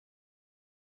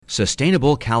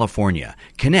Sustainable California.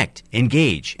 Connect,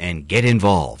 engage, and get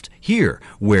involved. Here,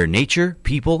 where nature,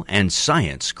 people, and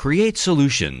science create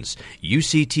solutions.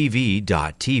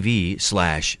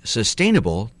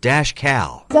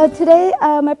 uctv.tv/sustainable-cal. So today,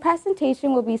 my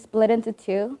presentation will be split into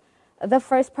two. The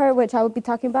first part, which I will be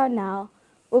talking about now,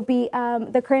 will be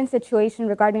the current situation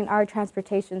regarding our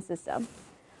transportation system.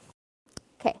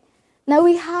 Okay, now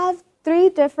we have 3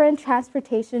 different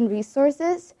transportation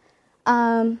resources.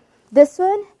 This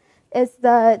one is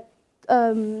the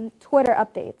Twitter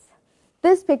updates.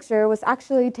 This picture was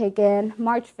actually taken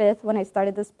March 5th when I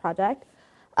started this project.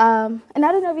 And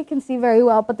I don't know if you can see very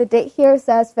well, but the date here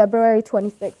says February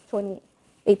 26,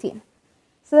 2018.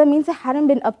 So that means it hadn't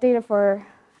been updated for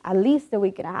at least a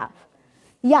week and a half.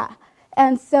 Yeah,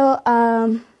 and so,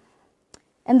 and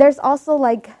there's also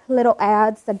like little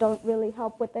ads that don't really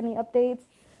help with any updates.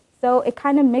 So it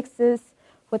kind of mixes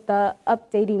with the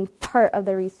updating part of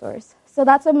the resource. So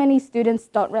that's why many students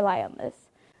don't rely on this.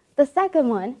 The second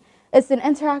one is an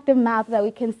interactive map that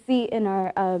we can see in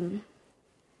our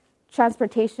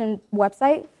transportation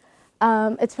website.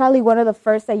 It's probably one of the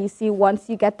first that you see once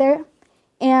you get there.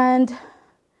 And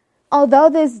although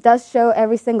this does show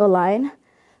every single line,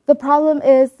 the problem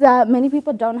is that many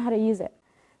people don't know how to use it.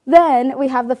 Then we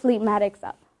have the Fleetmatics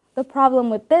app. The problem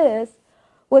with this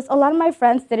was a lot of my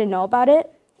friends didn't know about it.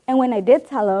 And when I did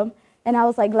tell them, and I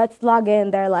was like, let's log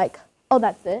in, they're like, oh,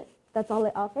 that's it? That's all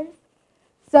it offers?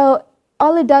 So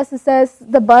all it does is says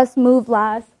the bus moved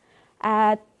last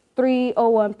at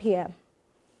 3:01 p.m.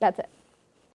 That's it.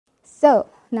 So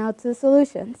now to the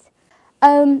solutions.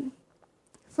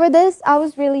 For this, I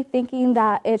was really thinking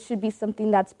that it should be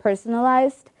something that's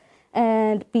personalized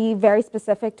and be very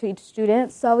specific to each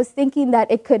student. So I was thinking that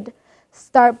it could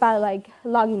start by like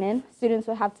logging in. Students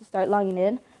would have to start logging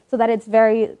in so that it's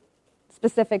very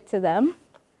specific to them.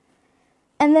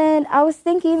 And then I was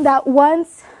thinking that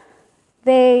once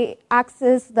they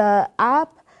access the app,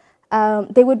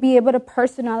 they would be able to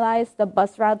personalize the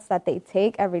bus routes that they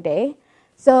take every day.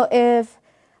 So if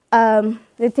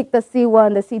they take the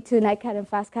C1, the C2, NightCat, and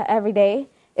FastCat every day,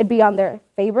 it'd be on their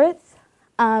favorites,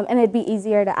 and it'd be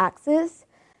easier to access.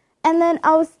 And then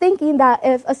I was thinking that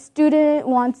if a student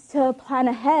wants to plan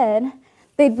ahead,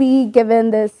 they'd be given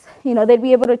this, they'd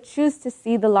be able to choose to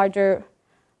see the larger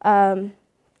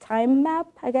time map,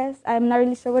 I guess. I'm not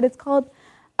really sure what it's called.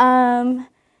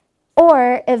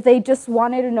 Or if they just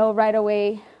wanted to know right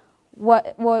away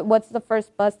what's the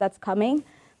first bus that's coming,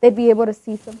 they'd be able to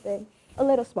see something a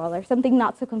little smaller, something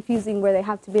not so confusing where they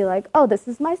have to be like, oh, this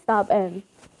is my stop, and,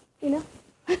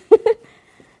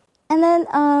 And then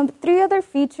 3 other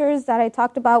features that I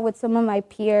talked about with some of my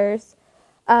peers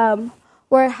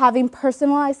were having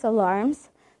personalized alarms.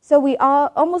 So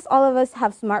almost all of us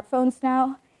have smartphones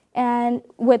now, and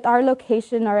with our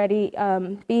location already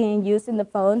being used in the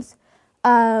phones,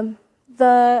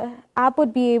 the app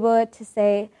would be able to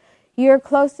say, you're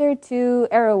closer to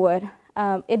Arrowwood.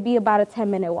 It'd be about a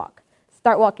 10-minute walk.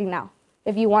 Start walking now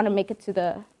if you want to make it to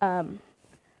the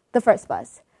first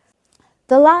bus.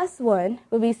 The last one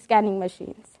would be scanning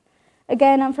machines.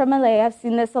 Again, I'm from LA. I've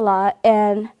seen this a lot.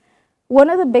 And one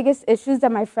of the biggest issues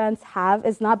that my friends have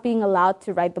is not being allowed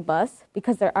to ride the bus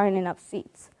because there aren't enough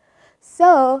seats.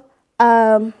 So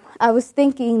I was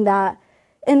thinking that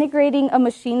integrating a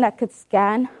machine that could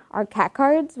scan our CAT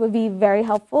cards would be very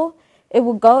helpful. It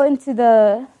would go into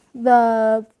the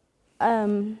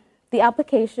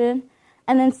application,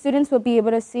 and then students would be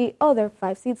able to see, oh, there are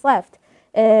 5 seats left.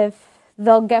 If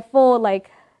they'll get full,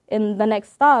 like in the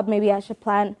next stop, maybe I should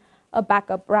plan a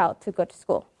backup route to go to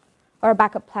school, or a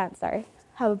backup plan.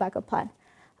 Have a backup plan.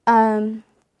 And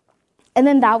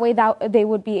then that way, they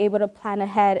would be able to plan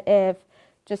ahead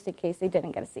just in case they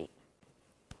didn't get a seat.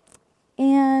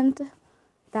 And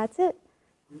that's it.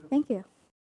 Thank you.